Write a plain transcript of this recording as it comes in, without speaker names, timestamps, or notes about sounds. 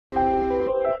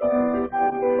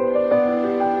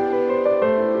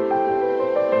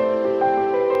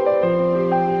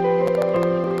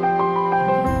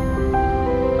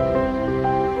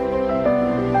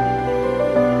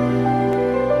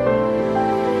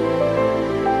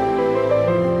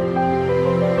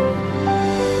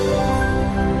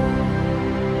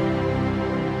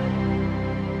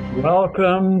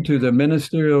Welcome to the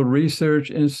Ministerial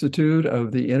Research Institute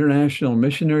of the International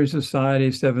Missionary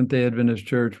Society Seventh-day Adventist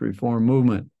Church Reform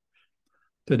Movement.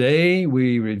 Today,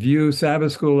 we review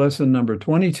Sabbath School Lesson number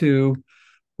 22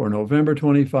 for November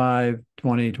 25,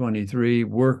 2023,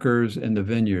 Workers in the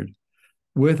Vineyard.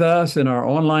 With us in our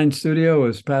online studio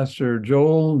is Pastor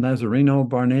Joel Nazareno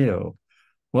Barnedo.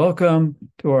 Welcome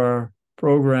to our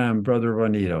program, Brother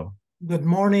Barnedo. Good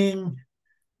morning,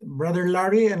 Brother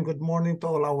Larry, and good morning to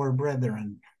all our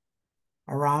brethren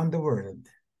around the world.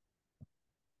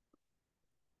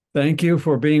 Thank you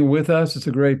for being with us. It's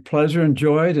a great pleasure and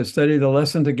joy to study the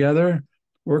lesson together,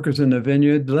 Workers in the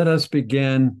Vineyard. Let us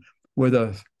begin with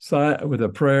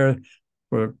a prayer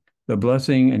for the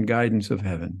blessing and guidance of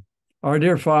heaven. Our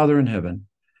dear Father in heaven,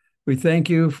 we thank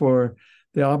you for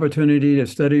the opportunity to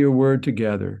study your word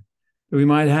together, that we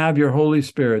might have your Holy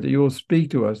Spirit, that you will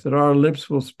speak to us, that our lips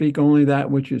will speak only that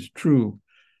which is true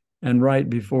and right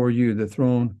before you, the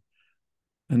throne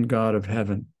and God of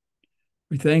heaven.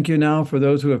 We thank you now for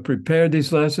those who have prepared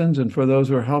these lessons and for those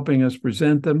who are helping us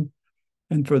present them,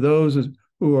 and for those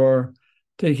who are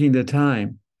taking the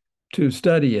time to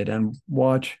study it and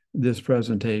watch this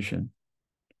presentation.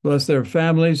 Bless their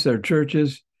families, their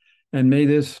churches, and may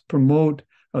this promote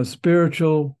a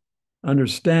spiritual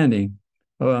understanding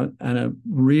and a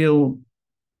real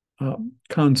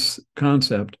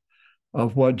concept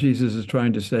of what Jesus is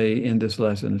trying to say in this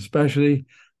lesson, especially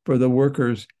for the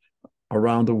workers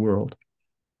around the world.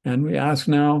 And we ask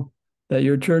now that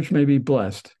your church may be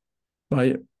blessed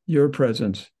by your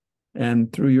presence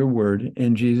and through your word.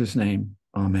 In Jesus' name,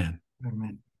 amen.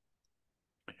 Amen.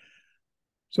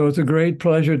 So it's a great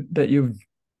pleasure that you've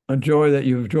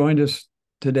joined us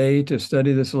today to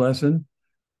study this lesson,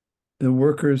 The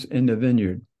Workers in the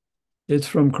Vineyard. It's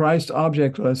from Christ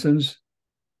Object Lessons,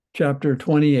 chapter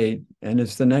 28, and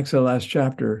it's the next to last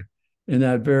chapter in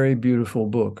that very beautiful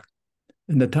book.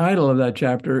 And the title of that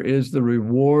chapter is The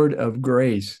Reward of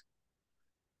Grace.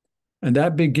 And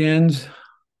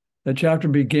the chapter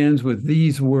begins with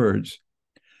these words: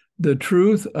 the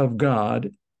truth of God's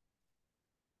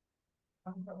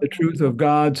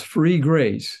free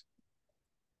grace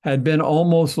had been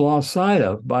almost lost sight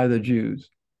of by the Jews.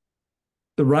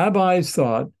 The rabbis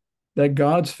thought that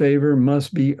God's favor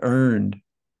must be earned.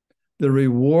 The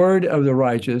reward of the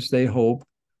righteous they hope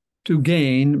to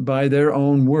gain by their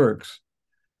own works.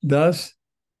 Thus,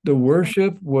 the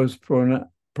worship was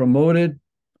promoted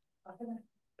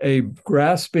a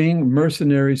grasping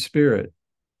mercenary spirit.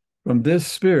 From this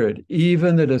spirit,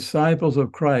 even the disciples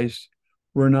of Christ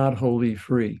were not wholly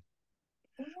free.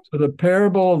 So the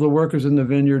parable of the workers in the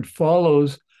vineyard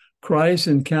follows Christ's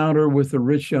encounter with the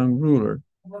rich young ruler,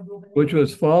 which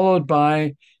was followed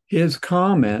by his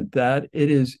comment that it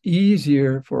is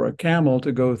easier for a camel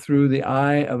to go through the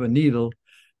eye of a needle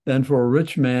than for a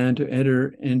rich man to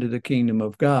enter into the kingdom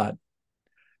of God.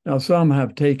 Now, some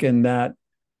have taken that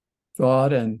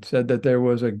thought and said that there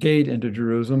was a gate into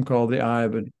Jerusalem called the eye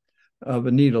of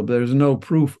a needle. There's no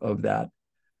proof of that.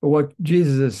 But what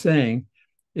Jesus is saying,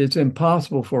 it's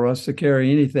impossible for us to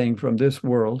carry anything from this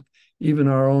world, even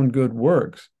our own good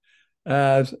works,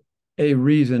 as a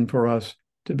reason for us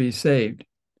to be saved.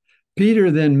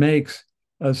 Peter then makes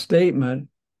a statement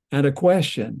and a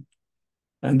question,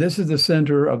 and this is the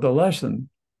center of the lesson.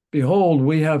 Behold,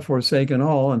 we have forsaken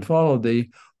all and followed thee.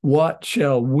 What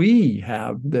shall we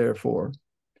have, therefore?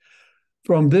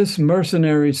 From this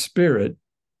mercenary spirit,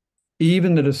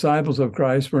 even the disciples of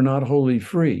Christ were not wholly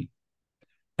free,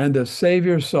 and the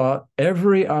Savior sought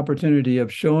every opportunity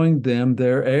of showing them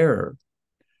their error.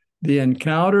 The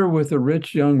encounter with the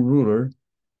rich young ruler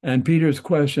and Peter's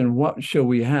question, what shall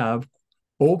we have,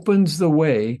 opens the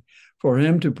way for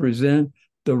him to present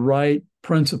the right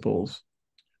principles.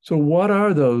 So what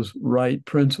are those right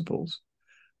principles?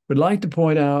 We'd like to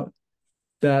point out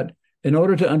that in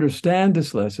order to understand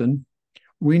this lesson,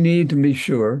 we need to be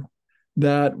sure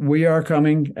that we are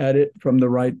coming at it from the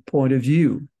right point of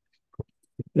view.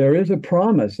 There is a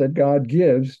promise that God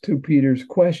gives to Peter's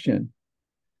question,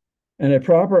 and a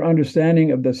proper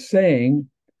understanding of the saying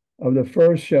of the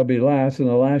first shall be last and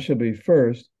the last shall be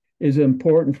first is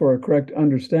important for a correct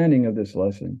understanding of this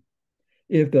lesson.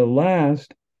 If the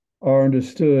last are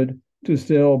understood to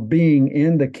still being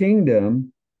in the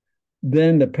kingdom,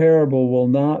 then the parable will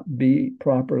not be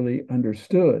properly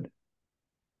understood.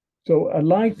 So I'd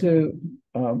like to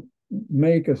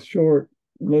make a short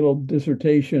little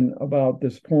dissertation about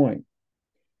this point.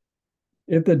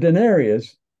 If the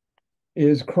denarius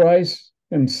is Christ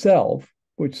himself,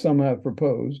 which some have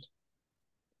proposed,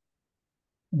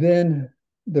 then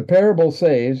the parable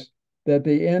says that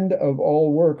the end of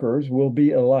all workers will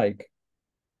be alike.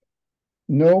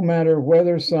 no matter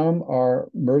whether some are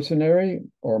mercenary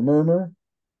or murmur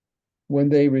when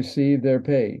they receive their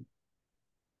pay.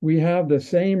 We have the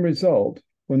same result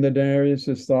when the denarius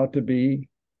is thought to be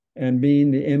and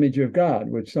mean the image of God,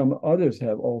 which some others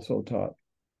have also taught.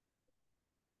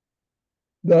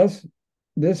 Thus,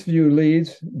 this view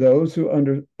leads those who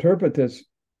interpret this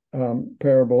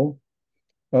parable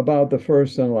about the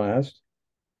first and last,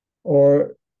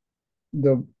 or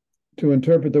to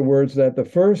interpret the words that the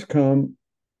first come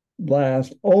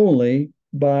last only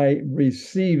by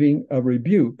receiving a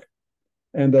rebuke,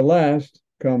 and the last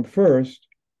come first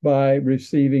by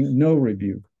receiving no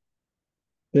rebuke.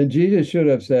 Then Jesus should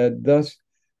have said, thus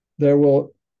there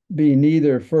will be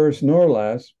neither first nor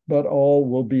last, but all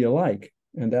will be alike.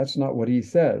 And that's not what he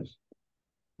says.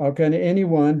 How can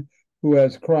anyone who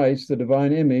has Christ, the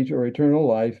divine image or eternal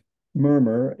life,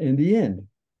 murmur in the end?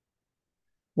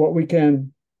 What we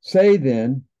can say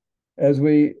then, as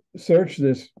we search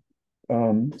this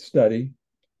study,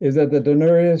 is that the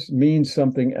denarius means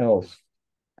something else.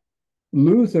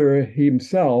 Luther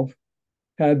himself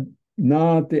had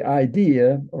not the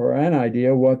idea or an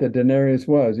idea what the denarius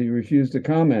was. He refused to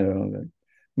comment on it.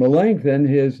 Melanchthon,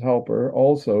 his helper,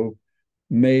 also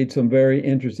made some very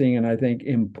interesting and I think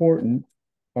important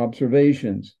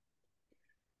observations.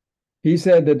 He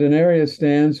said the denarius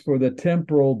stands for the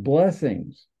temporal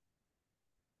blessings,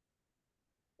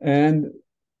 and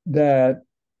that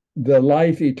the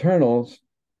life eternal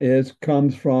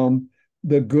comes from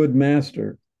the good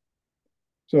master.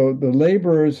 So the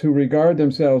laborers who regard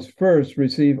themselves first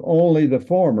receive only the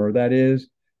former, that is,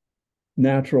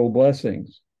 natural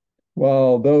blessings,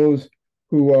 while those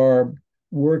who are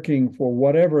working for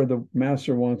whatever the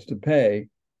master wants to pay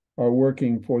are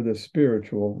working for the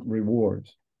spiritual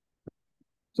rewards.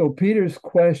 So Peter's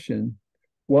question,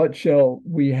 what shall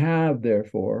we have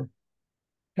therefore,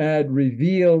 had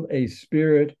revealed a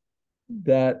spirit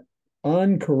that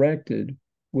uncorrected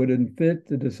would unfit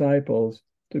the disciples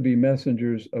to be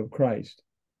messengers of Christ.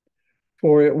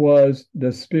 For it was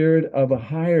the spirit of a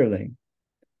hireling.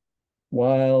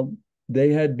 While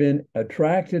they had been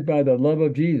attracted by the love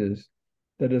of Jesus,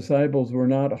 the disciples were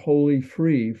not wholly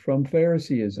free from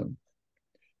Phariseeism.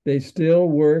 They still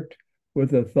worked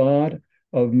with the thought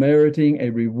of meriting a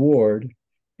reward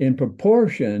in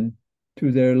proportion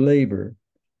to their labor.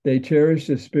 They cherished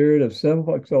a spirit of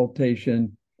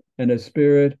self-exaltation and a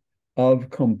spirit of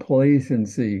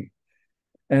complacency,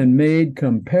 and made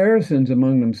comparisons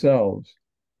among themselves.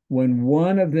 When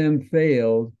one of them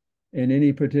failed in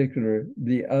any particular,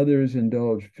 the others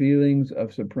indulged feelings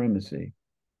of supremacy.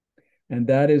 And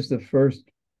that is the first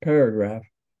paragraph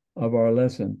of our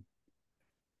lesson.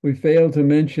 We failed to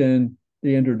mention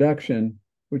the introduction,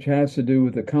 which has to do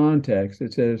with the context.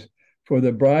 It says, for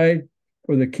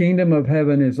the kingdom of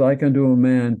heaven is like unto a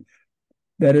man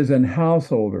that is an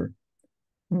householder,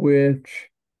 which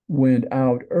went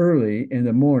out early in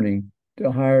the morning to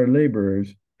hire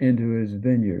laborers into his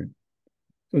vineyard.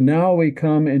 So now we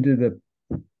come into the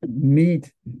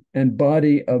meat and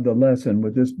body of the lesson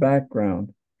with this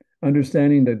background,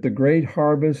 understanding that the great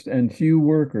harvest and few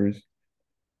workers,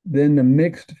 then the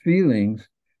mixed feelings,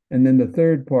 and then the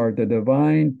third part, the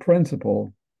divine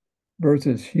principle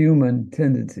versus human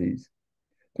tendencies.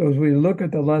 So as we look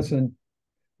at the lesson,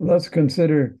 let's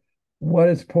consider what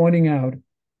it's pointing out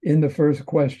in the first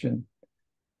question.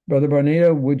 Brother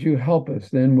Barnedo, would you help us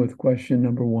then with question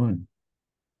number one?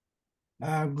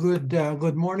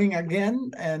 Good morning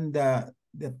again. And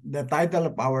the title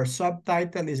of our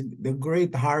subtitle is The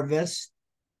Great Harvest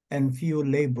and Few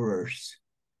Laborers.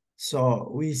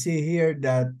 So we see here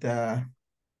that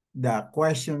the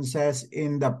question says,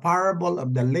 in the parable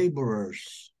of the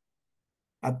laborers,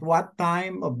 at what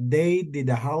time of day did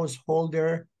the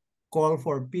householder call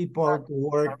for people to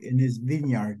work in his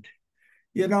vineyard?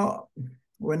 You know,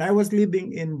 when I was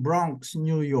living in Bronx,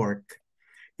 New York,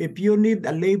 if you need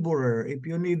a laborer, if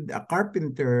you need a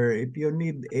carpenter, if you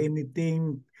need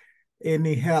anything,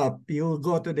 any help, you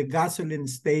go to the gasoline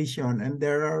station, and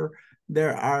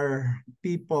there are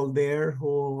people there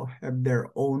who have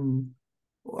their own,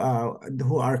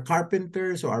 who are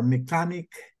carpenters or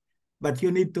mechanic, but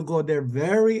you need to go there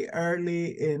very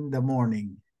early in the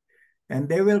morning. And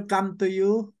they will come to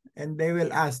you and they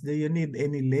will ask, do you need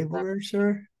any laborer,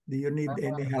 sir? Do you need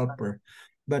any helper?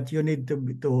 But you need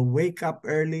to wake up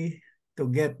early to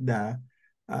get the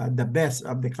best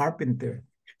of the carpenter.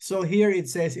 So here it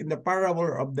says, in the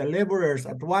parable of the laborers,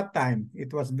 at what time?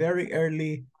 It was very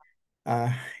early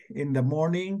in the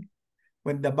morning,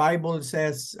 when the Bible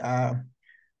says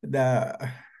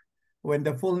when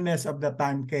the fullness of the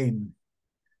time came.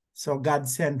 So God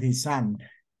sent his son.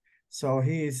 So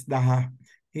he is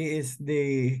he is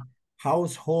the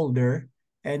householder,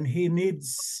 and he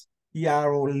needs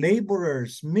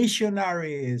laborers,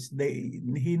 missionaries.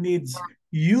 He needs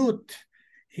youth.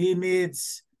 He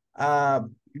needs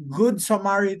good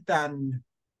Samaritan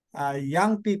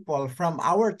young people from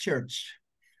our church.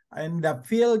 And the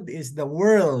field is the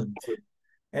world.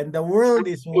 And the world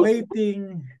is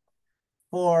waiting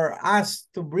for us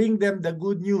to bring them the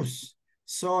good news.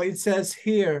 So it says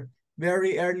here,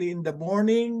 very early in the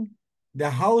morning, the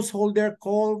householder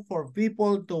called for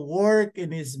people to work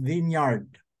in his vineyard.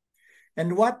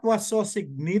 And what was so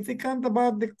significant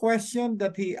about the question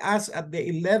that he asked at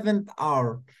the 11th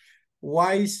hour?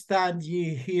 Why stand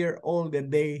ye here all the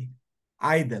day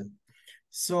idle?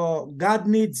 So God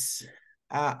needs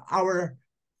our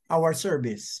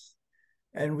service,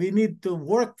 and we need to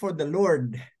work for the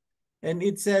Lord. And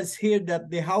it says here that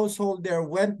the householder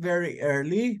went very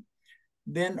early,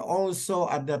 then also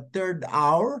at the 3rd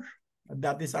hour,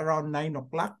 that is around 9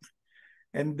 o'clock.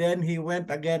 And then he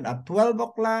went again at 12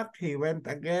 o'clock. He went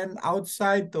again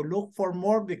outside to look for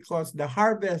more because the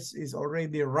harvest is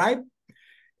already ripe.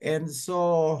 And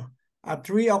so at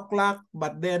 3 o'clock,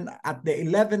 but then at the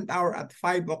 11th hour at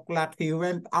 5 o'clock, he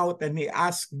went out and he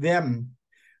asked them,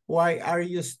 why are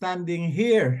you standing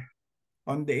here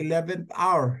on the 11th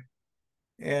hour?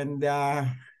 And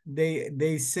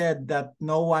they said that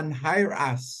no one hired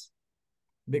us,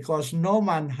 because no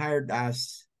man hired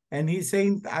us. And he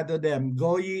said unto them,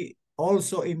 go ye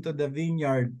also into the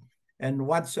vineyard, and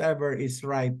whatsoever is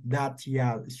right, that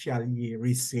shall ye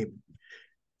receive.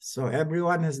 So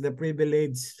everyone has the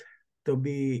privilege to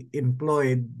be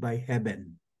employed by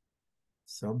heaven.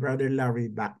 So Brother Larry,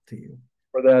 back to you.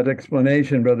 For that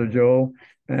explanation, Brother Joel.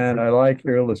 And I like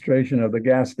your illustration of the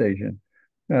gas station.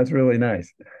 That's really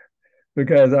nice,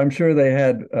 because I'm sure they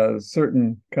had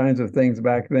certain kinds of things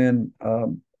back then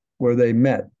where they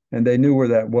met, and they knew where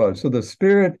that was. So the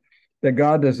spirit that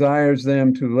God desires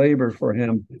them to labor for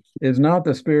him is not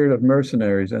the spirit of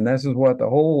mercenaries, and this is what the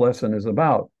whole lesson is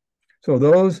about. So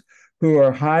those who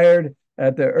are hired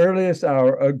at the earliest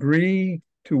hour agree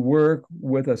to work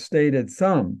with a stated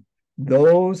sum.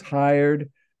 Those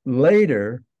hired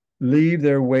later leave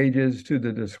their wages to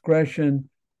the discretion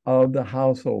of the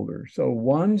householder. So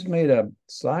one's made a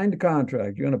signed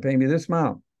contract, you're going to pay me this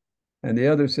amount, and the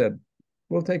other said,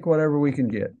 we'll take whatever we can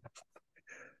get.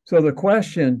 So the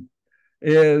question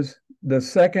is the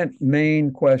second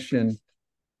main question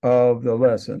of the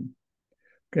lesson.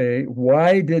 Okay,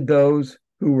 why did those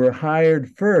who were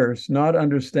hired first not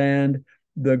understand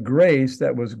the grace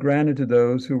that was granted to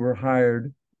those who were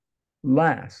hired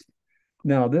last?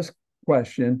 Now, this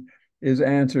question is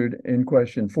answered in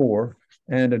question 4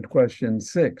 and in question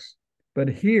 6. But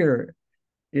here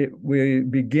we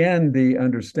begin the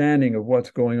understanding of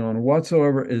what's going on.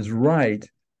 Whatsoever is right,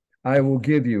 I will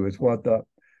give you, is what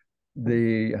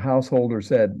the householder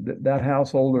said. That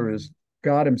householder is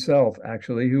God himself,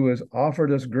 actually, who has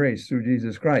offered us grace through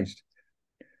Jesus Christ.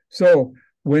 So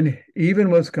when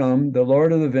even was come, the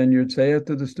Lord of the vineyard saith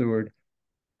to the steward,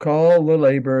 call the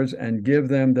laborers and give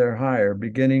them their hire,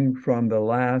 beginning from the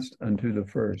last unto the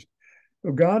first.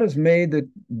 So God has made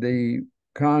the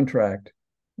contract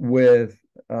with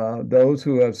those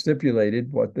who have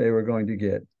stipulated what they were going to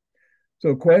get.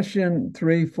 So question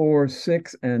 3, 4,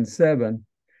 6, and 7,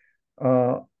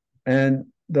 and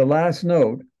the last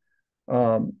note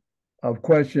of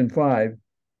question 5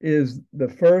 is the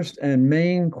first and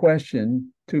main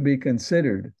question to be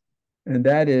considered, and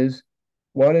that is,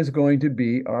 what is going to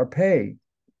be our pay?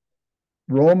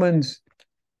 Romans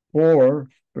 4,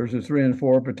 verses 3 and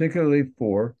 4, particularly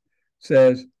 4,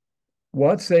 says,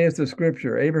 what saith the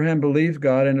scripture? Abraham believed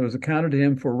God, and it was accounted to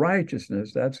him for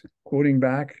righteousness. That's quoting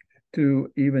back to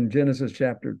even Genesis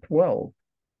chapter 12.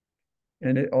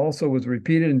 And it also was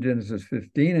repeated in Genesis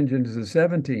 15 and Genesis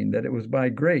 17, that it was by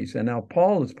grace. And now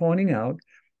Paul is pointing out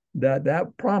that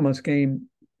that promise came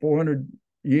 400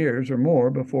 years or more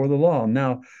before the law.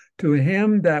 Now, to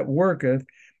him that worketh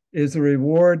is the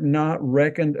reward not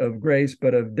reckoned of grace,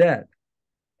 but of debt.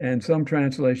 And some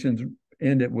translations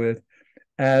end it with,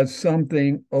 as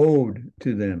something owed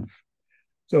to them.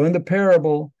 So in the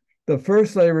parable, the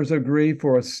first laborers agree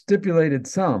for a stipulated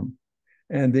sum,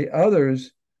 and the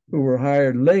others who were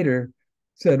hired later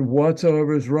said,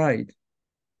 whatsoever is right,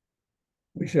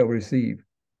 we shall receive.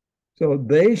 So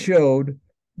they showed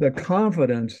the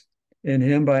confidence in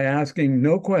him by asking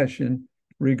no question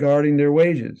regarding their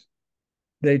wages.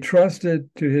 They trusted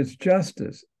to his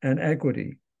justice and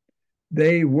equity.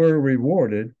 They were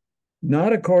rewarded,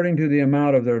 not according to the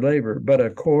amount of their labor, but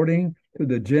according to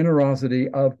the generosity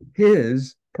of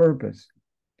his purpose.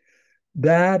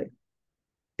 That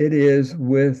it is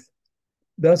with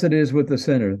Thus it is with the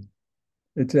sinner.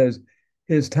 It says,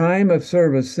 his time of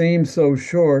service seems so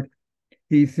short,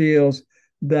 he feels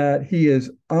that he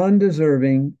is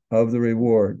undeserving of the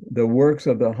reward, the works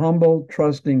of the humble,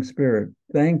 trusting spirit,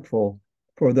 thankful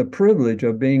for the privilege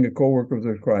of being a co-worker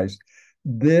with Christ.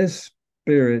 This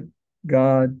spirit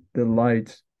God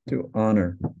delights to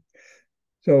honor.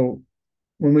 So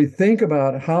when we think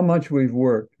about how much we've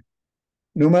worked,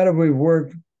 no matter if we've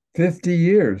worked 50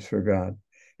 years for God,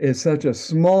 it's such a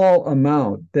small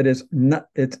amount that it's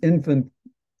infant,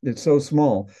 it's so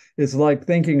small. It's like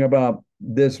thinking about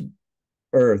this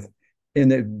earth in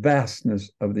the vastness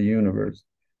of the universe.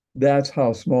 That's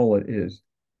how small it is.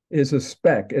 It's a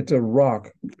speck, it's a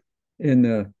rock in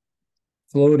the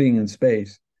floating in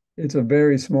space. It's a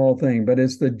very small thing, but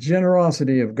it's the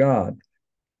generosity of God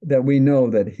that we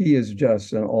know that he is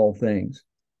just in all things.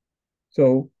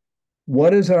 So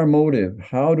what is our motive?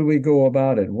 How do we go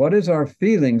about it? What is our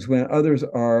feelings when others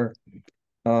are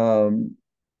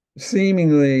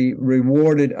seemingly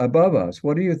rewarded above us?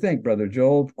 What do you think, Brother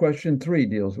Joel? Question 3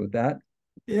 deals with that.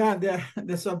 Yeah,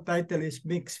 the subtitle is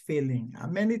mixed feeling.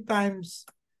 Many times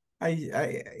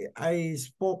I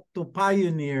spoke to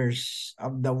pioneers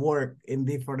of the work in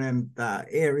different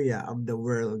area of the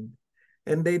world.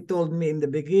 And they told me in the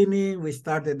beginning, we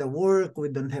started the work, we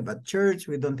don't have a church,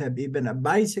 we don't have even a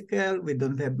bicycle, we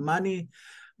don't have money.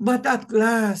 But at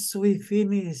last, we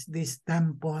finished this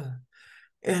temple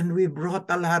and we brought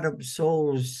a lot of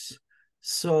souls.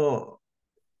 So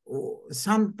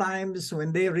sometimes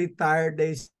when they retired,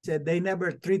 they said they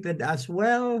never treated us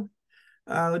well.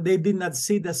 They did not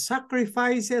see the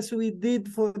sacrifices we did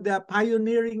for the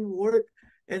pioneering work.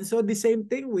 And so the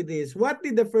same thing with this. What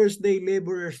did the first day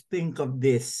laborers think of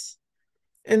this?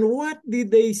 And what did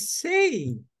they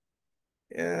say?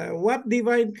 What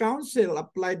divine counsel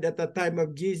applied at the time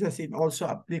of Jesus is also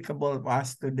applicable to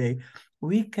us today?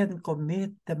 We can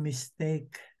commit the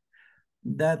mistake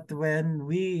that when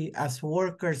we as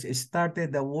workers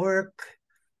started the work,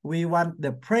 we want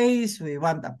the praise, we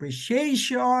want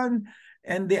appreciation,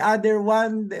 and the other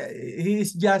one,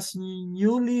 he's just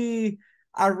newly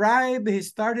arrived, he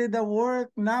started the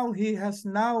work, now he has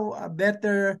now a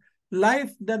better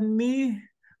life than me.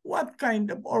 What kind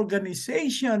of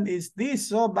organization is this?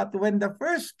 So, but when the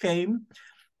first came,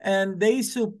 and they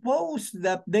supposed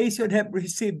that they should have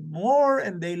received more,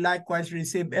 and they likewise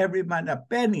received every man a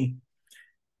penny.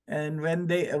 And when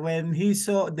they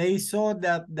saw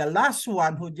that the last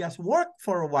one who just worked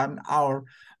for 1 hour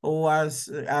was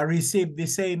received the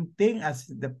same thing as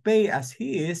the pay as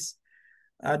he is,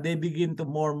 they begin to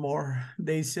murmur.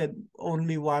 They said,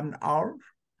 only 1 hour.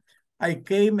 I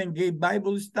came and gave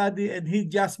Bible study, and he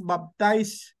just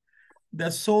baptized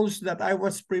the souls that I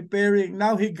was preparing.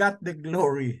 Now he got the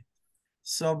glory.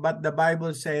 So, but the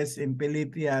Bible says in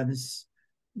Philippians,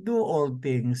 do all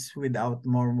things without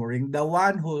murmuring. The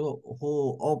one who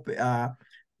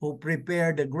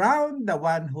prepared the ground, the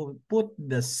one who put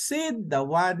the seed, the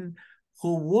one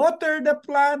who watered the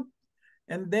plant,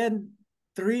 and then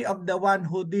 3 of the one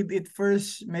who did it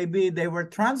first, maybe they were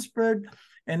transferred,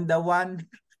 and the one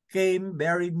came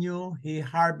very new, he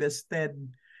harvested.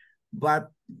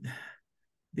 But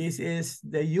this is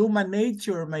the human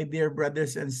nature, my dear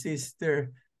brothers and sisters.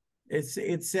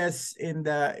 It says in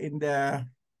the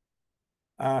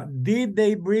did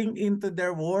they bring into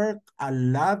their work a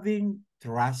loving,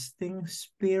 trusting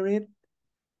spirit?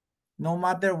 No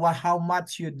matter how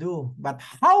much you do, but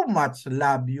how much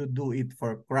love you do it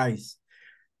for Christ.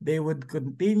 They would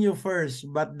continue first,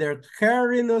 but their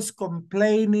querulous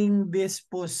complaining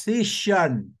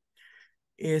disposition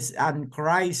is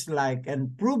unchristlike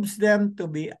and proves them to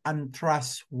be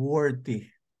untrustworthy.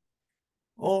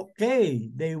 Okay,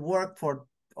 they work for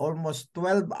almost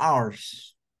 12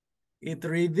 hours. It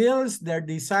reveals their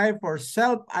desire for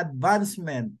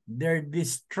self-advancement, their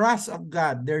distrust of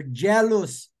God, their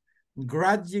jealous,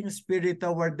 grudging spirit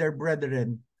toward their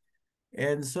brethren.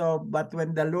 And so, but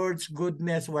when the Lord's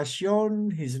goodness was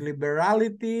shown, his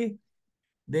liberality,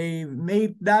 they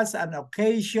made thus an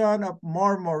occasion of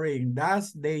murmuring.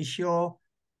 Thus, they show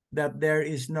that there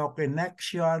is no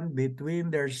connection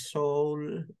between their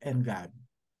soul and God.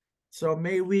 So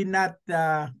may we not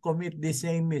commit the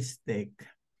same mistake.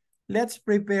 Let's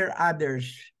prepare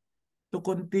others to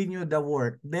continue the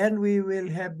work. Then we will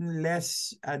have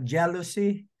less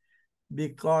jealousy,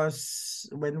 because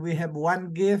when we have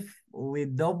one gift, we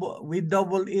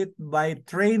double it by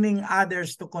training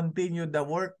others to continue the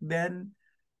work. Then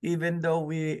even though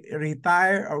we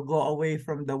retire or go away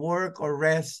from the work or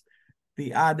rest,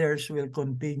 the others will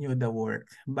continue the work.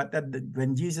 But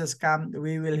when Jesus comes,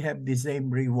 we will have the same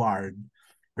reward.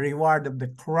 reward of the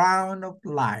crown of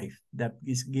life that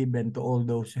is given to all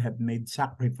those who have made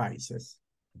sacrifices.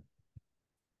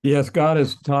 Yes, God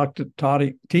is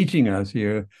teaching us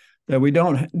here that we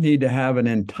don't need to have an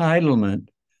entitlement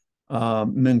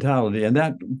mentality. And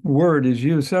that word is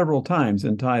used several times,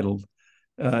 entitled,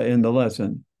 in the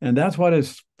lesson. And that's what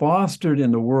is fostered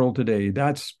in the world today,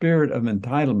 that spirit of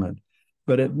entitlement,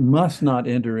 but it must not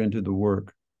enter into the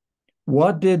work.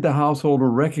 What did the householder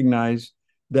recognize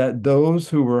that those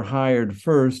who were hired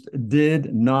first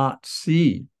did not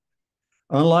see?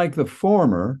 Unlike the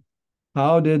former,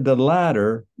 how did the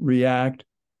latter react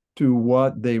to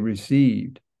what they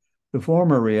received? The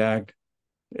former react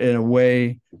in a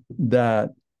way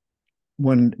that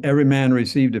when every man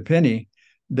received a penny,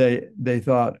 they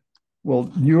thought,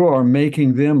 well, you are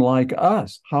making them like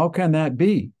us. How can that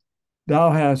be?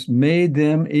 Thou hast made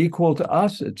them equal to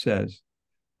us, it says.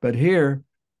 But here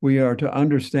we are to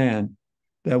understand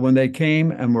that when they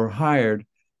came and were hired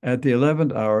at the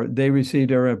 11th hour, they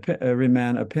received every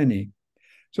man a penny.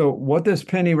 So what this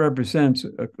penny represents,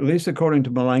 at least according to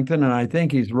Melanchthon, and I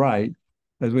think he's right,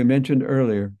 as we mentioned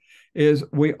earlier, is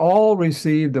we all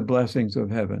receive the blessings of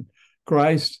heaven.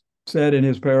 Christ said in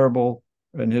his parable,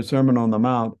 in his Sermon on the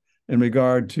Mount, in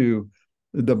regard to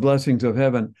the blessings of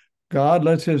heaven, God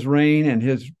lets his rain and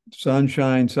his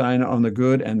sunshine shine on the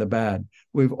good and the bad.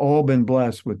 We've all been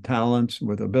blessed with talents,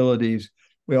 with abilities.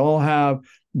 We all have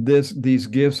these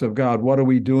gifts of God. What are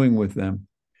we doing with them?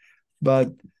 But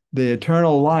the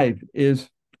eternal life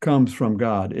comes from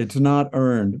God. It's not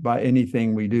earned by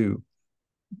anything we do.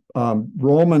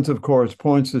 Romans, of course,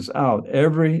 points this out.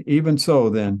 Even so,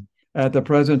 then, at the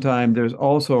present time, there's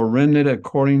also a remnant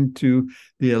according to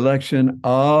the election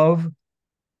of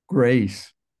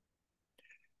grace.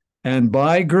 And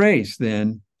by grace,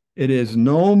 then, it is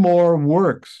no more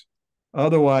works.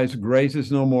 Otherwise, grace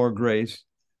is no more grace.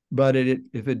 But if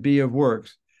it be of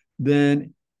works,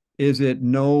 then is it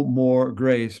no more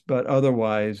grace, but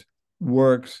otherwise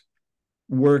work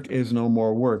is no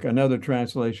more work. Another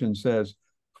translation says,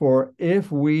 for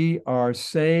if we are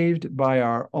saved by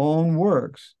our own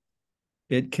works,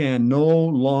 it can no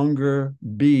longer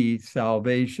be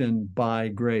salvation by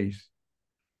grace.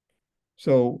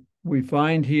 So we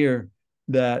find here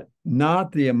that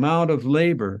not the amount of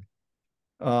labor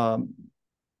or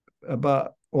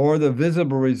the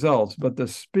visible results, but the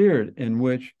spirit in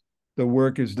which the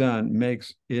work is done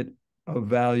makes it of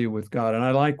value with God. And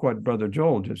I like what Brother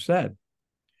Joel just said.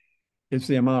 It's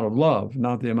the amount of love,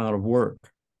 not the amount of work,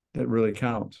 that really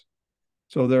counts.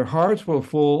 So their hearts were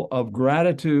full of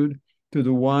gratitude to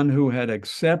the one who had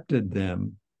accepted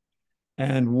them.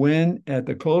 And when at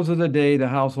the close of the day, the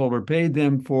householder paid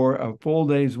them for a full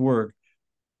day's work,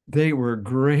 they were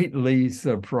greatly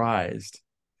surprised.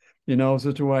 You know,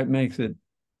 Sister White makes it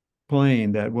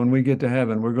plain that when we get to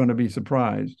heaven, we're going to be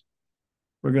surprised.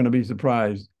 We're going to be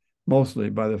surprised mostly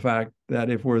by the fact that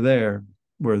if we're there,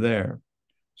 we're there.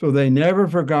 So they never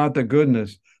forgot the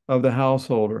goodness of the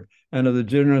householder and of the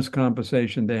generous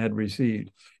compensation they had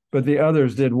received. But the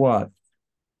others did what?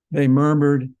 They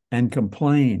murmured and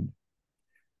complained.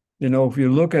 You know, if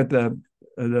you look at the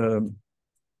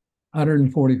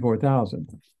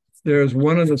 144,000, there's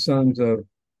one of the sons of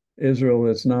Israel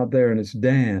that's not there, and it's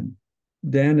Dan.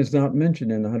 Dan is not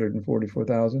mentioned in the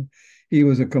 144,000. He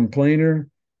was a complainer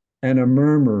and a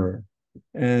murmurer.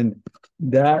 And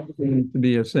that seems to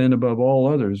be a sin above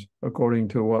all others, according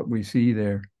to what we see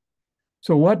there.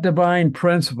 So what divine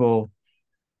principle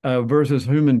versus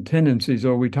human tendencies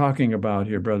are we talking about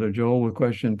here, Brother Joel, with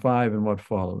question 5 and what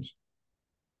follows?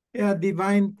 Yeah,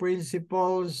 divine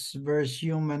principles versus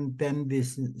human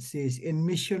tendencies in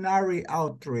missionary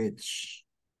outreach.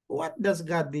 What does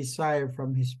God desire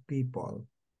from his people?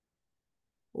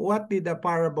 What did the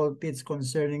parable teach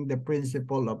concerning the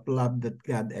principle of love that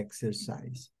God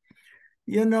exercised?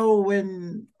 You know,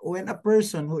 when a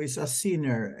person who is a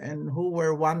sinner and who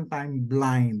were one time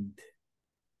blind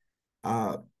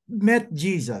met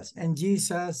Jesus, and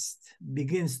Jesus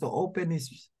begins to open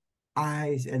his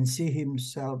eyes and see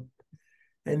himself,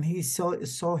 and he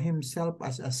saw himself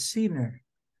as a sinner,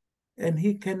 and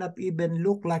he cannot even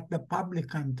look like the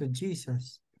publican to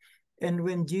Jesus. And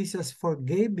when Jesus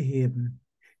forgave him,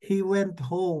 he went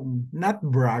home, not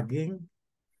bragging,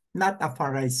 not a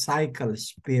Pharisaical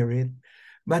spirit,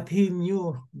 but he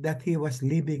knew that he was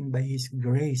living by his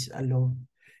grace alone.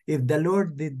 If the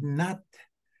Lord did not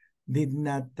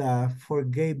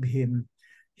forgive him,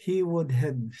 he would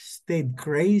have stayed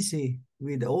crazy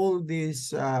with all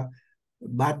this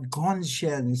bad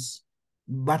conscience.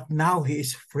 But now he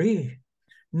is free.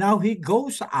 Now he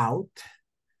goes out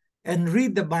and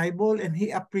read the Bible, and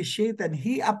he appreciated, and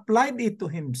he applied it to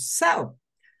himself.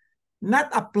 not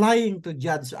applying to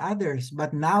judge others,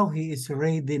 but now he is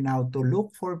ready now to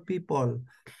look for people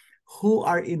who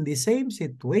are in the same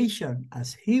situation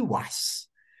as he was.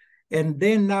 And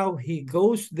then now he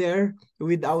goes there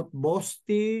without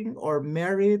boasting or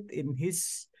merit in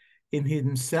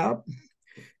himself.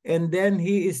 And then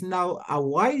he is now a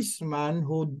wise man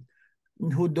who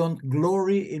don't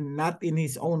glory in not in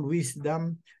his own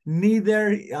wisdom,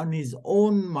 neither on his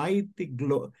own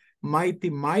mighty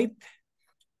might,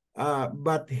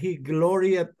 but he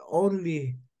glorieth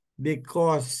only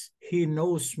because he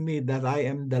knows me that I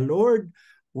am the Lord,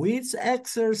 which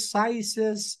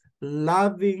exercises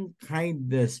loving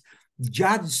kindness,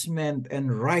 judgment,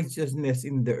 and righteousness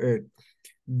in the earth.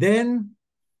 Then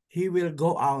he will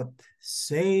go out,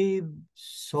 save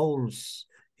souls.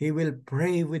 He will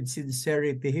pray with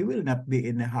sincerity. He will not be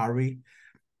in a hurry,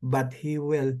 but he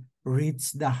will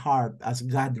reach the heart as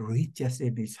God reaches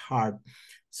in his heart.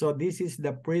 So this is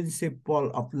the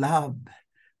principle of love.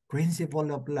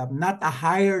 Principle of love, not a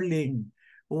hireling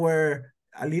where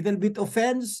a little bit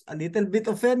offense, a little bit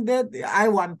offended, I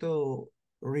want to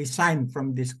resign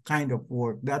from this kind of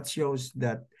work. That shows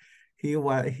that he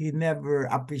never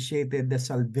appreciated the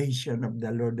salvation of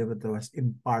the Lord that was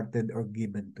imparted or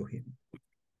given to him.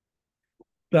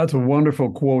 That's a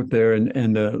wonderful quote there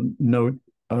in the note,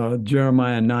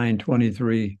 Jeremiah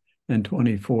 9:23 and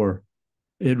 24.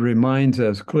 It reminds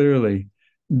us clearly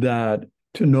that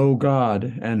to know God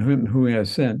and him who he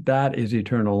has sent, that is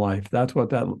eternal life. That's what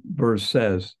that verse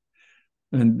says.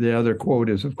 And the other quote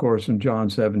is, of course, in John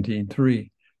 17:3.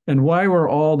 And why were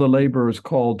all the laborers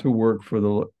called to work for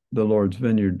the Lord's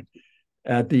vineyard?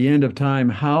 At the end of time,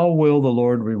 how will the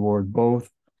Lord reward both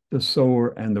the sower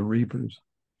and the reapers?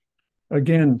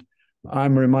 Again,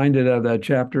 I'm reminded of that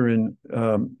chapter in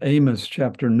Amos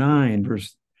chapter 9,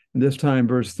 this time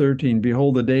verse 13.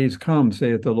 Behold, the days come,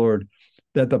 saith the Lord,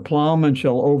 that the plowman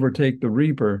shall overtake the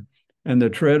reaper, and the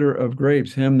treader of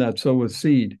grapes him that soweth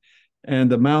seed,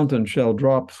 and the mountain shall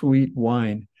drop sweet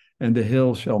wine, and the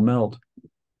hills shall melt.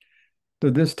 So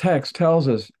this text tells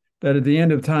us that at the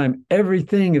end of time,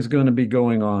 everything is going to be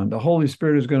going on. The Holy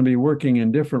Spirit is going to be working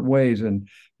in different ways and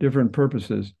different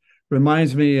purposes.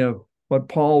 Reminds me of what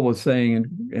Paul was saying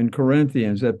in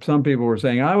Corinthians, that some people were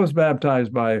saying, I was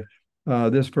baptized by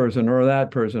this person or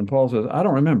that person. Paul says, I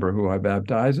don't remember who I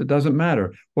baptized. It doesn't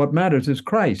matter. What matters is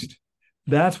Christ.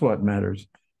 That's what matters.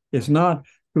 It's not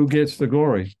who gets the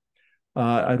glory.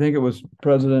 I think it was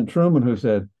President Truman who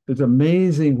said, it's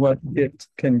amazing what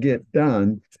can get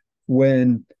done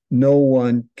when no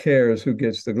one cares who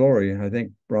gets the glory. I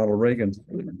think Ronald Reagan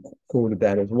quoted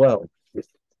that as well.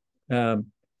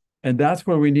 And that's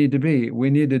where we need to be. We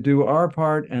need to do our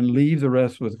part and leave the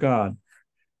rest with God.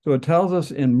 So it tells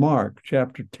us in Mark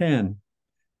chapter 10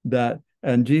 that,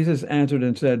 and Jesus answered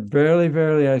and said, Verily,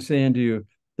 verily, I say unto you,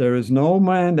 there is no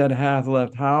man that hath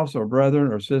left house or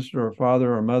brethren or sister or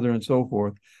father or mother and so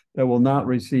forth that will not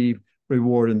receive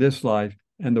reward in this life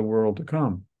and the world to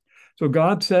come. So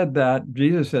God said that,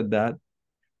 Jesus said that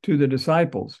to the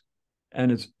disciples.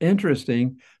 And it's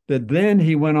interesting that then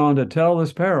he went on to tell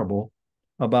this parable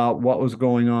about what was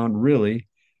going on really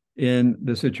in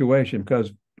the situation,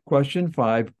 because question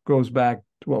 5 goes back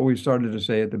to what we started to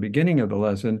say at the beginning of the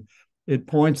lesson. It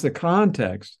points the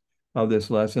context of this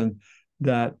lesson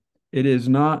that it is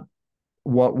not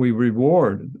what we are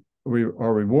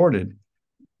rewarded,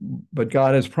 but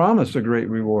God has promised a great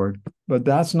reward. But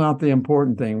that's not the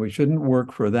important thing. We shouldn't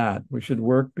work for that. We should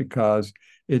work because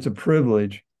it's a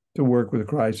privilege to work with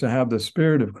Christ, to have the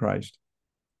Spirit of Christ.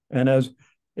 And as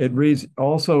it reads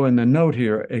also in the note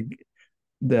here,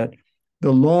 that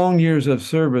the long years of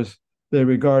service they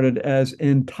regarded as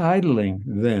entitling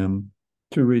them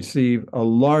to receive a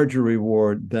larger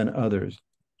reward than others.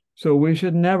 So we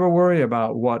should never worry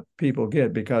about what people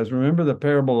get, because remember the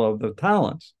parable of the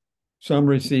talents. Some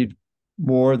received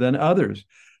more than others,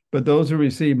 but those who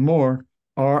receive more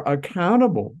are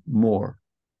accountable more.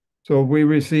 So if we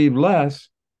receive less,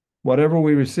 whatever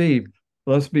we receive,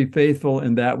 let's be faithful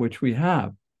in that which we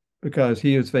have, because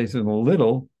he who is faithful in a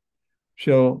little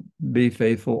shall be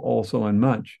faithful also in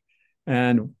much.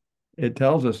 And it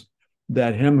tells us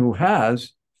that him who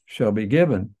has shall be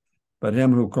given, but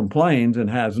him who complains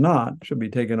and has not shall be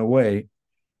taken away,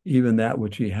 even that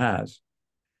which he has.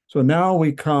 So now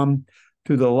we come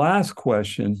to the last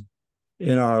question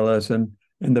in our lesson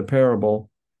in the parable,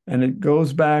 and it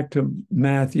goes back to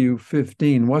Matthew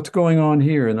 15. What's going on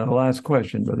here in the last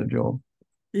question, Brother Joel?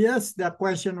 Yes, the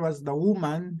question was the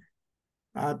woman.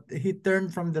 He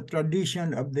turned from the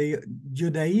tradition of the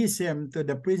Judaism to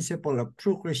the principle of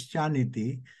true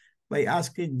Christianity by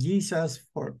asking Jesus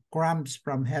for crumbs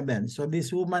from heaven. So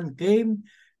this woman came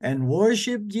and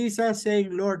worshiped Jesus,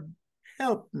 saying, Lord,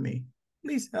 help me.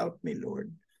 Please help me,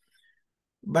 Lord.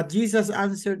 But Jesus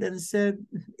answered and said,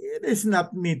 it is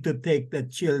not me to take the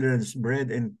children's bread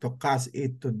and to cast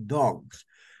it to dogs.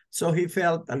 So he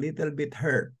felt a little bit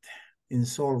hurt,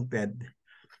 insulted.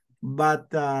 But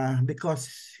because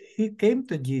he came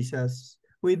to Jesus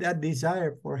with a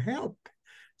desire for help.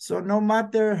 So no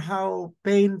matter how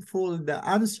painful the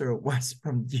answer was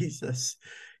from Jesus,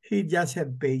 he just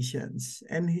had patience.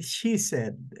 And she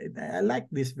said, and I like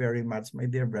this very much, my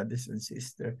dear brothers and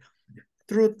sisters,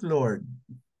 truth, Lord,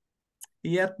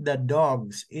 yet the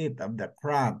dogs eat of the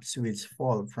crumbs which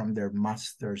fall from their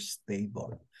master's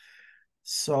table.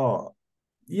 So,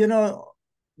 you know,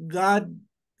 God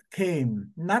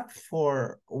came not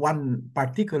for one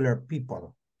particular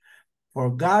people. For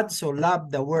God so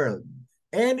loved the world.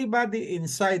 Anybody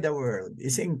inside the world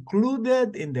is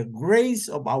included in the grace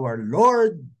of our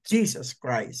Lord Jesus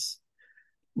Christ.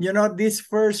 You know, this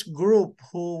first group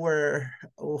who were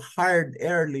hired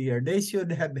earlier, they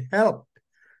should have helped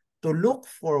to look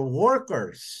for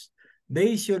workers.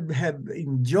 They should have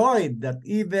enjoyed that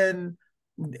even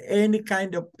any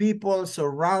kind of people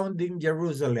surrounding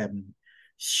Jerusalem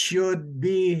should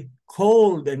be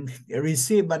called and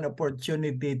receive an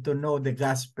opportunity to know the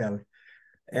gospel.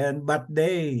 But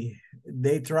they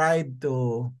tried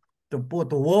to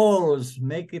put walls,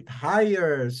 make it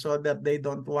higher so that they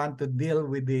don't want to deal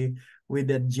with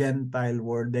the Gentile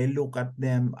world. They look at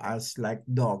them as like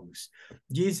dogs.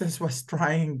 Jesus was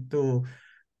trying to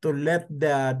let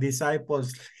the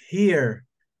disciples hear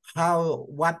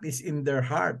what is in their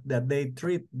heart, that they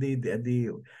treat the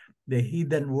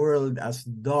hidden world as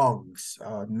dogs,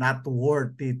 not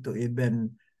worthy to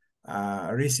even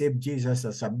receive Jesus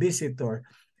as a visitor.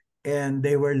 And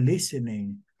they were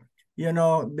listening, you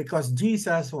know, because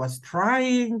Jesus was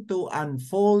trying to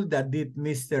unfold the deep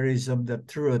mysteries of the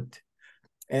truth,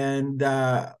 and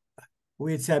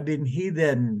which have been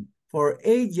hidden for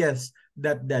ages,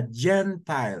 that the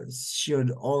Gentiles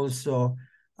should also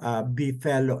be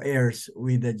fellow heirs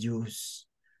with the Jews.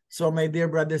 So, my dear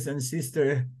brothers and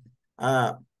sisters,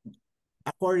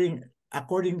 according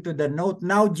to the note,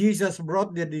 now Jesus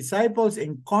brought the disciples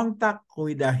in contact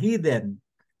with the heathen,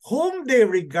 whom they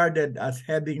regarded as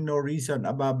having no reason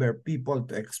above their people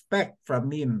to expect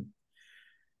from him.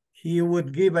 He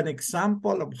would give an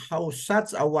example of how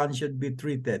such a one should be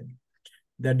treated.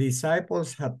 The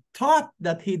disciples had thought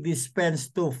that he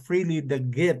dispensed too freely the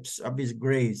gifts of his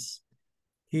grace.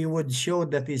 He would show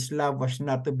that his love was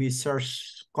not to be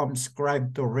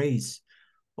circumscribed to race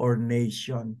or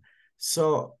nation.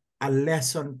 So, a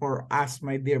lesson for us,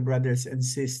 my dear brothers and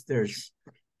sisters,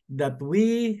 that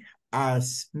we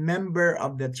as member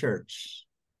of the church,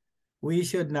 we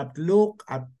should not look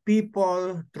at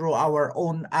people through our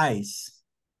own eyes,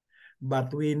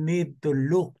 but we need to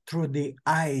look through the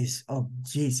eyes of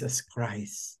Jesus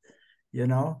Christ. You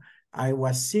know, I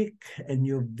was sick and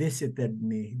you visited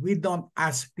me. We don't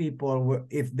ask people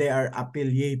if they are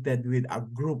affiliated with a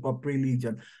group of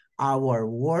religion. Our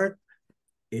work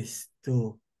is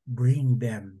to bring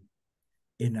them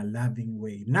in a loving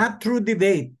way, not through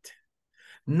debate,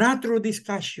 not through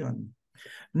discussion,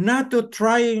 not to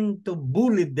trying to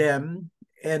bully them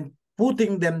and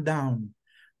putting them down,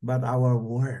 but our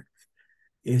work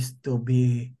is to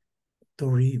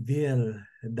reveal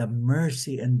the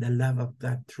mercy and the love of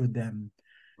God through them.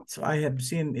 So I have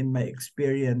seen in my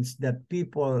experience that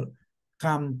people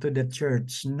come to the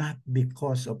church not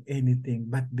because of anything,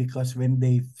 but because when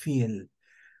they feel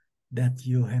that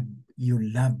you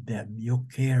love them, you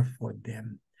care for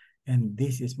them. And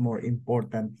this is more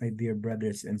important, my dear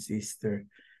brothers and sisters,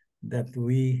 that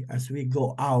we, as we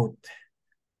go out,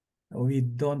 we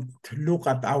don't look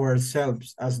at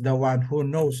ourselves as the one who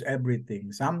knows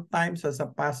everything. Sometimes as a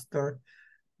pastor,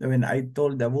 when I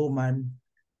told the woman,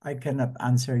 I cannot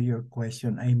answer your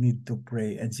question, I need to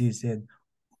pray. And she said,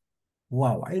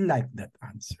 wow, I like that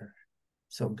answer.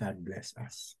 So God bless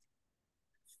us.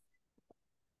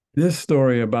 This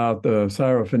story about the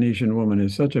Syrophoenician woman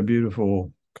is such a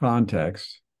beautiful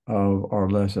context of our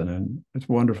lesson. And it's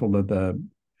wonderful that the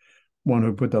one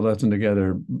who put the lesson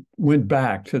together went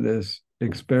back to this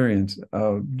experience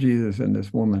of Jesus and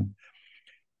this woman.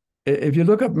 If you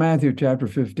look up Matthew chapter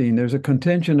 15, there's a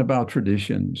contention about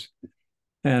traditions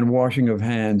and washing of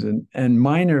hands and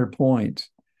minor points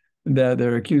that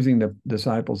they're accusing the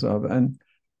disciples of. And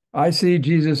I see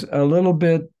Jesus a little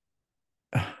bit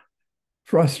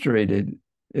frustrated.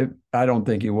 I don't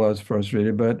think he was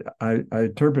frustrated, but I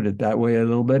interpret it that way a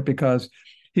little bit, because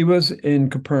he was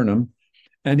in Capernaum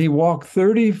and he walked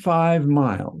 35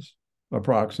 miles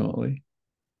approximately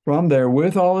from there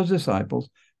with all his disciples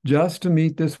just to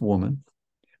meet this woman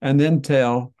and then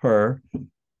tell her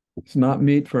it's not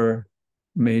meat for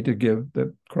me to give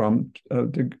the crumb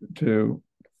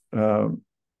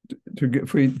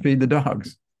feed the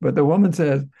dogs. But the woman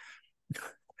says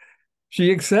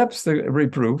she accepts the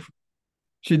reproof.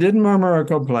 She didn't murmur or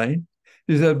complain.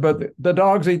 She said, but the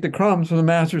dogs eat the crumbs from the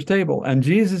master's table. And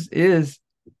Jesus is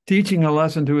teaching a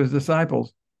lesson to his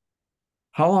disciples.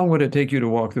 How long would it take you to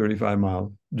walk 35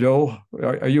 miles? Joel,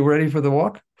 are you ready for the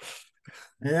walk?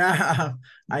 Yeah,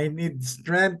 I need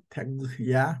strength.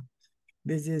 Yeah,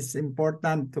 this is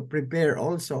important to prepare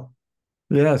also.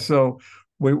 Yeah, so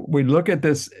we look at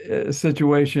this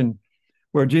situation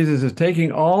where Jesus is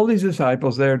taking all these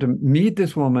disciples there to meet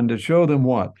this woman to show them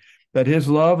what? That his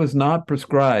love is not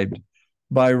prescribed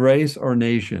by race or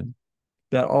nation,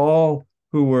 that all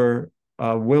who were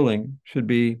willing should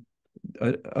be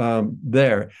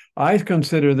there. I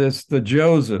consider this the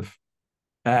Joseph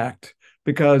act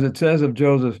because it says of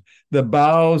Joseph, the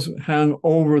boughs hung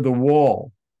over the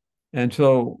wall. And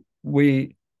so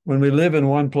when we live in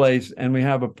one place and we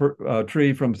have a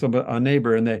tree from a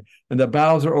neighbor and the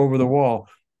boughs are over the wall,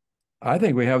 I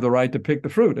think we have the right to pick the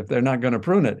fruit if they're not going to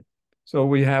prune it. So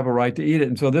we have a right to eat it.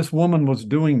 And so this woman was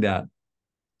doing that.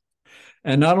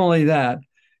 And not only that,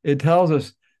 it tells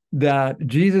us that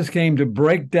Jesus came to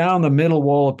break down the middle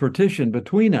wall of partition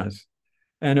between us.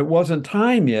 And it wasn't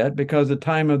time yet because the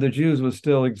time of the Jews was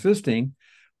still existing,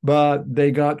 but they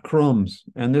got crumbs.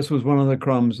 And this was one of the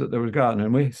crumbs that there was gotten.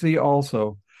 And we see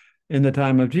also in the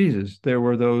time of Jesus, there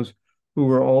were those who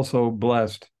were also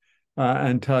blessed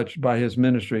and touched by his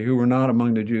ministry who were not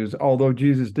among the Jews. Although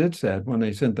Jesus did said when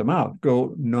they sent them out,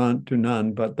 go none to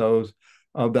none, but those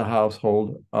of the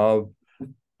household of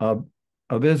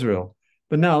Israel.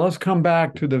 But now let's come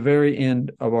back to the very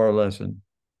end of our lesson.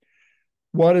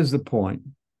 What is the point?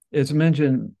 It's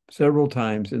mentioned several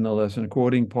times in the lesson,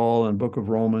 quoting Paul in the book of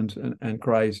Romans and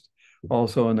Christ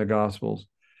also in the Gospels,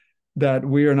 that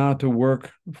we are not to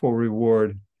work for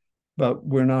reward, but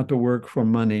we're not to work for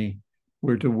money.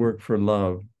 We're to work for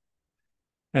love.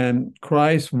 And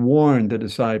Christ warned the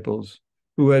disciples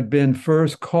who had been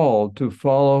first called to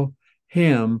follow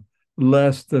him,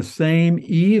 lest the same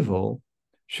evil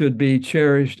should be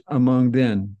cherished among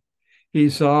them. He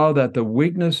saw that the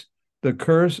weakness, the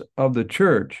curse of the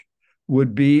church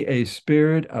would be a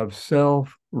spirit of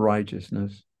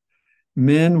self-righteousness.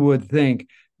 Men would think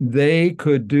they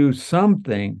could do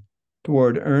something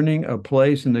toward earning a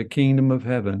place in the kingdom of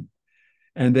heaven,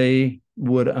 and they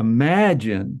would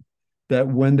imagine that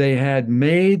when they had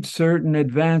made certain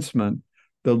advancement,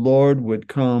 the Lord would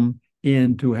come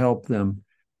in to help them.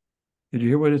 Did you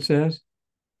hear what it says?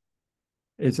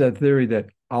 It's that theory that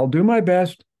I'll do my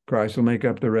best, Christ will make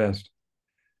up the rest.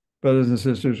 Brothers and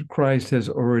sisters, Christ has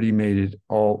already made it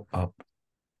all up.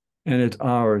 And it's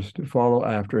ours to follow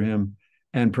after him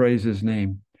and praise his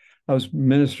name. I was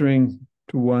ministering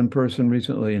to one person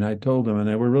recently, and I told them, and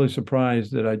they were really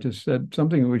surprised that I just said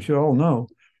something that we should all know.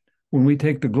 When we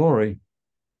take the glory,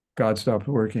 God stops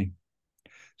working.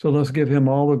 So let's give him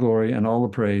all the glory and all the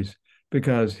praise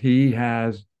because he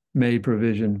has made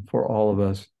provision for all of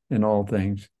us in all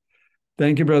things.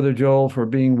 Thank you, Brother Joel, for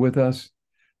being with us,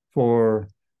 for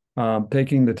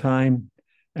taking the time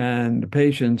and the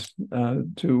patience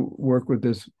to work with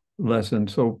this lesson.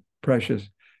 So precious.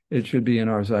 It should be in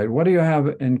our sight. What do you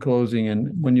have in closing?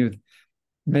 And when you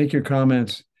make your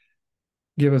comments,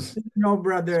 give us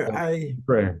brother,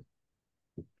 prayer.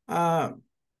 I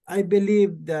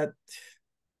believe that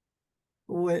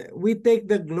we take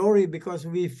the glory because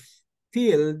we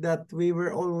feel that we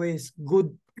were always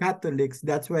good Catholics.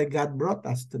 That's why God brought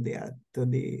us to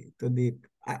the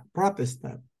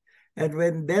Protestant. And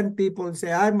when then people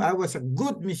say, I was a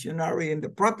good missionary in the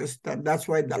Protestant, that's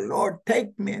why the Lord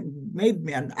take me and made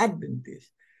me an Adventist.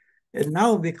 And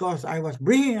now because I was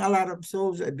bringing a lot of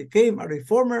souls, I became a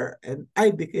reformer and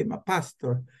I became a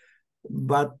pastor.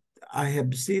 But I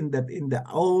have seen that in the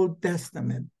Old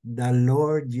Testament, the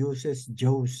Lord uses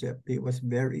Joseph. He was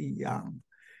very young.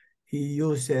 He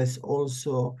uses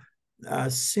also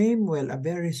Samuel, a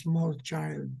very small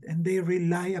child, and they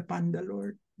rely upon the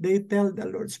Lord. They tell the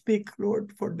Lord, speak,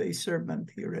 Lord, for thy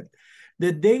servant heareth.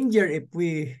 The danger if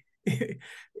we,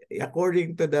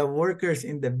 according to the workers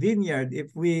in the vineyard,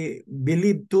 if we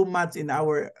believe too much in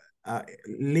our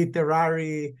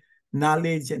literary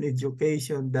knowledge and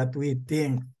education that we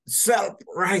think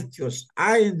self-righteous,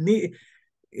 I need,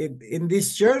 in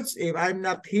this church, if I'm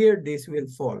not here, this will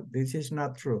fall. This is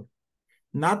not true.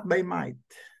 Not by might,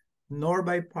 nor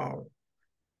by power,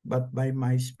 but by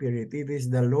my spirit. It is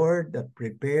the Lord that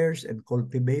prepares and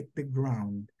cultivates the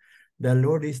ground. The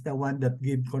Lord is the one that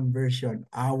gives conversion.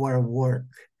 Our work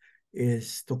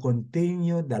is to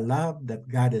continue the love that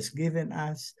God has given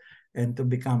us and to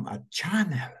become a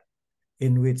channel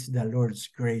in which the Lord's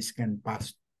grace can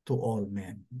pass to all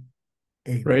men.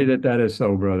 Amen. Pray that that is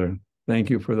so, brother. Thank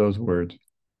you for those words.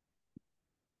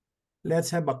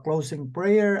 Let's have a closing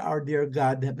prayer. Our dear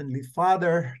God, Heavenly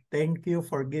Father, thank you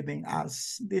for giving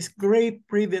us this great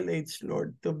privilege,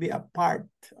 Lord, to be a part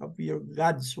of your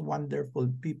God's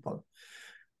wonderful people.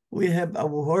 We have a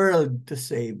world to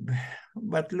save,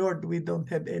 but Lord, we don't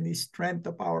have any strength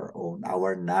of our own.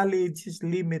 Our knowledge is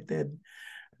limited,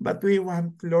 but we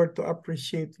want, Lord, to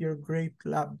appreciate your great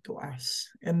love to us.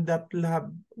 And that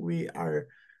love, we are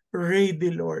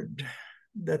ready, Lord,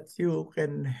 that you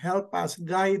can help us,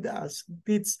 guide us,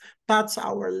 touch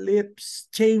our lips,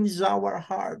 change our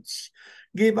hearts,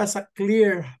 give us a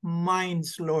clear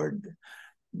minds, Lord.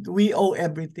 We owe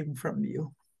everything from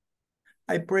you.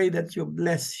 I pray that you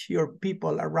bless your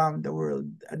people around the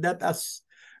world, that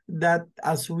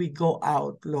as we go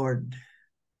out, Lord,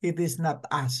 it is not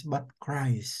us, but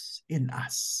Christ in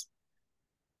us.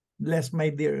 Bless my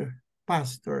dear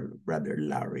pastor, Brother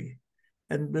Larry,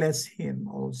 and bless him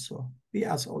also. We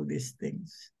ask all these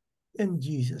things in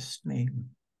Jesus' name.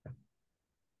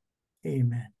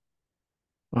 Amen.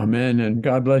 Amen. And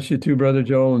God bless you too, Brother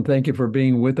Joel. And thank you for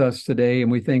being with us today. And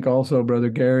we thank also Brother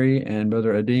Gary and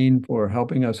Brother Adine for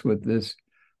helping us with this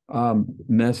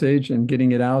message and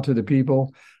getting it out to the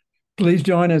people. Please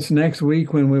join us next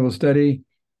week when we will study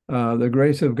the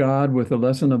grace of God with the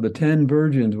lesson of the 10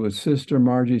 virgins with Sister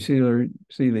Margie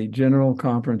Seeley, General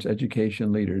Conference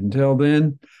Education Leader. Until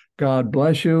then, God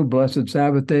bless you. Blessed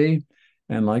Sabbath day.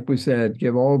 And like we said,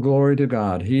 give all glory to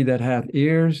God. He that hath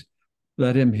ears,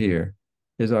 let him hear,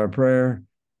 is our prayer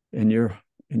in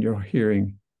your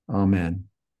hearing. Amen.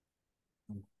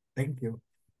 Thank you.